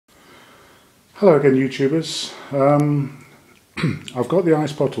Hello again, YouTubers. I've got the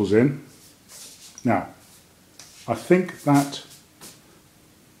ice bottles in. Now, I think that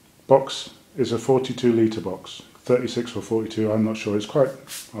box is a 42 litre box, 36 or 42, I'm not sure. It's quite,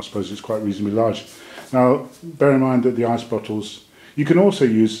 I suppose it's quite reasonably large. Now, bear in mind that the ice bottles, you can also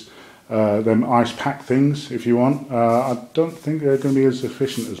use them ice pack things if you want. I don't think they're going to be as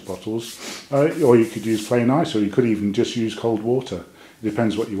efficient as bottles. Or you could use plain ice, or you could even just use cold water. It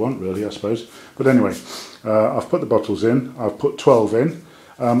depends what you want, really, I suppose. But anyway, I've put the bottles in. I've put 12 in.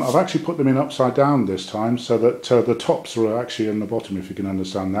 I've actually put them in upside down this time, so that the tops are actually in the bottom, if you can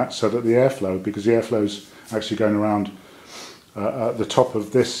understand that, so that the airflow, because the airflow's actually going around at the top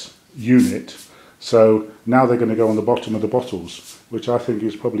of this unit, so now they're going to go on the bottom of the bottles, which I think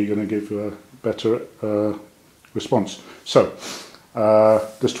is probably going to give a better response. So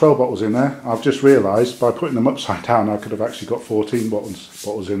there's 12 bottles in there. I've just realised by putting them upside down I could have actually got 14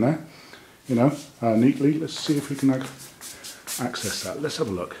 bottles in there, you know, neatly. Let's see if we can access that. Let's have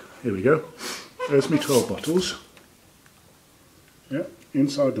a look. Here we go. There's me 12 bottles. Yeah,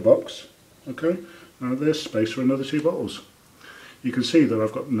 inside the box. Okay, now there's space for another 2 bottles. You can see that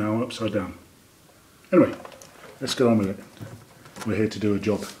I've got them now upside down. Anyway, let's get on with it. We're here to do a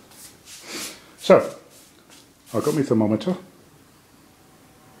job. So, I've got my thermometer.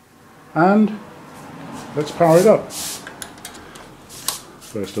 And let's power it up.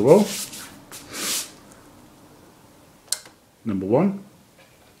 First of all, number 1,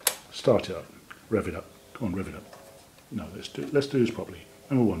 start it up, rev it up. Come on, rev it up. No, let's do this properly.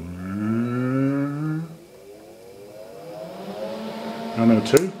 Number 1. Now number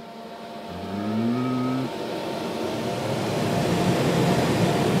 2.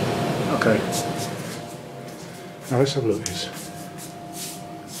 Okay. Now let's have a look at this.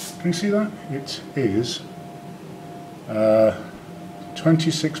 Can you see that? It is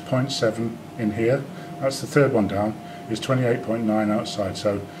 26.7 in here. That's the third one down. It's 28.9 outside.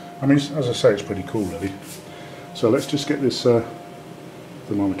 So, I mean, as I say, it's pretty cool, really. So let's just get this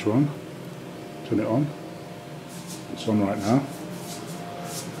thermometer on. Turn it on. It's on right now.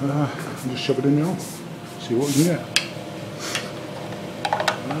 Just shove it in there. See what we can get.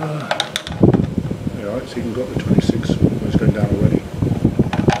 Alright, so you can got the 26. It's going down already.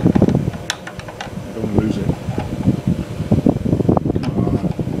 Lose it. Come on.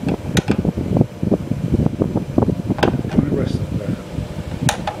 Can I rest that there?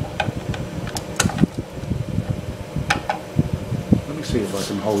 Let me see if I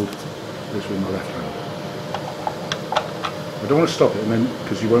can hold this with my left hand. I don't want to stop it, and then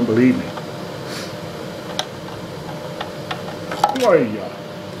because you won't believe me.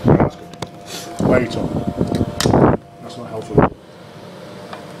 That's good. Weight on. That's not helpful.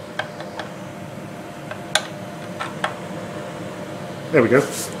 There we go.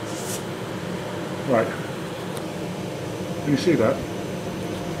 Right. Can you see that?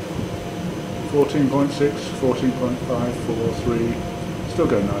 14.6, 14.5, 4, 3. Still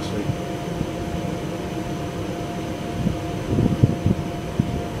going nicely.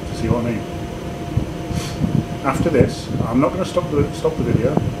 See what I mean? After this, I'm not going to stop the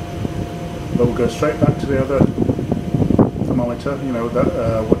video, but we'll go straight back to the other thermometer. You know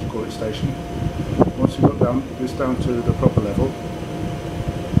that what do you call it, station. Once you've got this down to the proper level.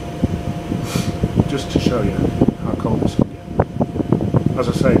 Just to show you how cold this can get. As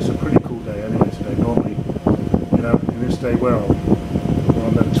I say, it's a pretty cool day anyway today. Normally, you know, in this day, where are we? We're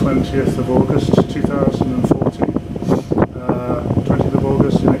on the 20th of August 2014. 20th of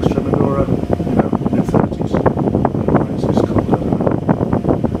August in Extremadura, you know, mid-30s. Why is this cold? I don't know.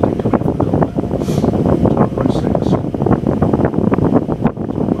 I think I'm in for the cold.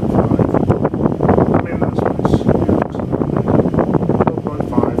 12.6. 12.5. I mean, that's nice. Yeah,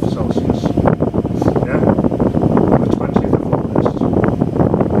 12.5 Celsius.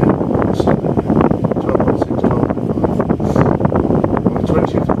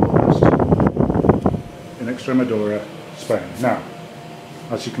 Extremadura, Spain. Now,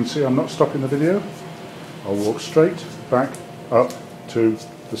 as you can see, I'm not stopping the video. I'll walk straight back up to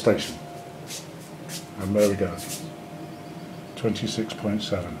the station. And there we go. 26.7.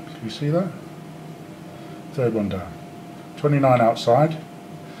 Can you see that? Third one down. 29 outside.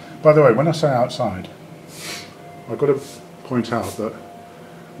 By the way, when I say outside, I've got to point out that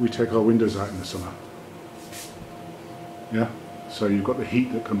we take our windows out in the summer. Yeah? So you've got the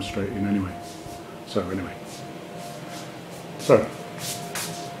heat that comes straight in anyway. So anyway. So,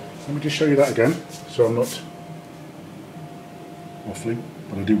 let me just show you that again, so I'm not waffling,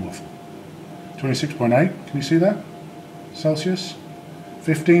 but I do waffle. 26.8, can you see that? Celsius.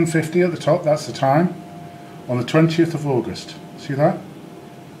 1550 at the top, that's the time. On the 20th of August. See that?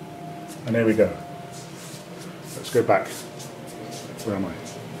 And there we go. Let's go back. Where am I?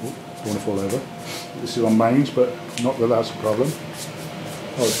 Oh, don't want to fall over. This is on mains, but not that that's a problem.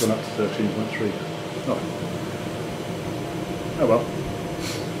 Oh, it's gone up to 13.3. Oh. Oh well.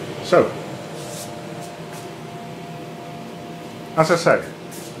 So, as I say,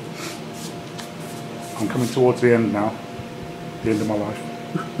 I'm coming towards the end now. The end of my life.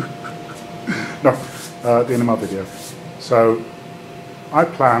 No, the end of my video. So, I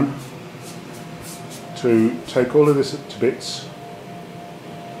plan to take all of this to bits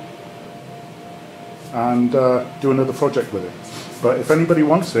and do another project with it. But if anybody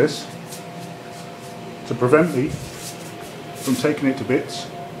wants this to prevent me from taking it to bits,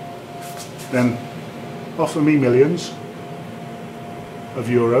 then offer me millions of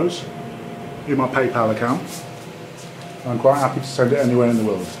euros in my PayPal account. I'm quite happy to send it anywhere in the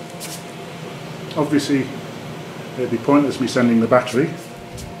world. Obviously, it'd be pointless me sending the battery,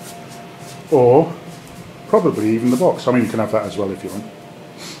 or probably even the box. I mean, you can have that as well if you want.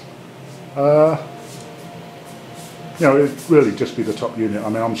 You know, it'd really just be the top unit. I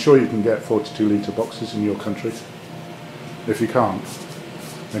mean, I'm sure you can get 42 litre boxes in your country. If you can't,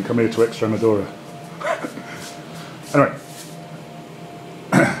 then come here to Extremadura. Anyway,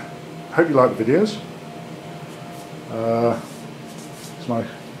 hope you like the videos. It's my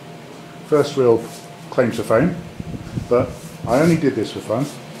first real claim to fame, but I only did this for fun,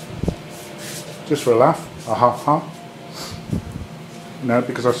 just for a laugh, you know,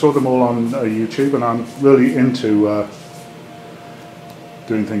 because I saw them all on YouTube, and I'm really into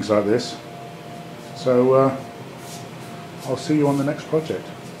doing things like this. So I'll see you on the next project.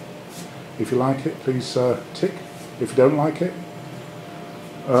 If you like it, please tick. If you don't like it,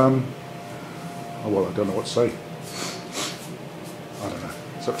 oh well, I don't know what to say. I don't know.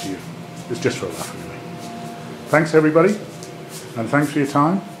 It's up to you. It's just for a laugh anyway. Thanks everybody, and thanks for your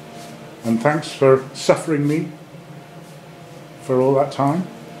time, and thanks for suffering me for all that time.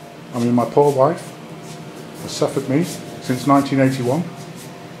 I mean, my poor wife has suffered me since 1981.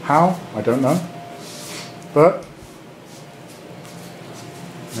 How? I don't know. But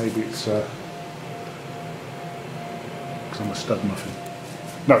maybe it's because I'm a stud muffin.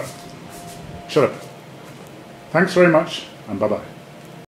 No. Shut up. Thanks very much, and bye-bye.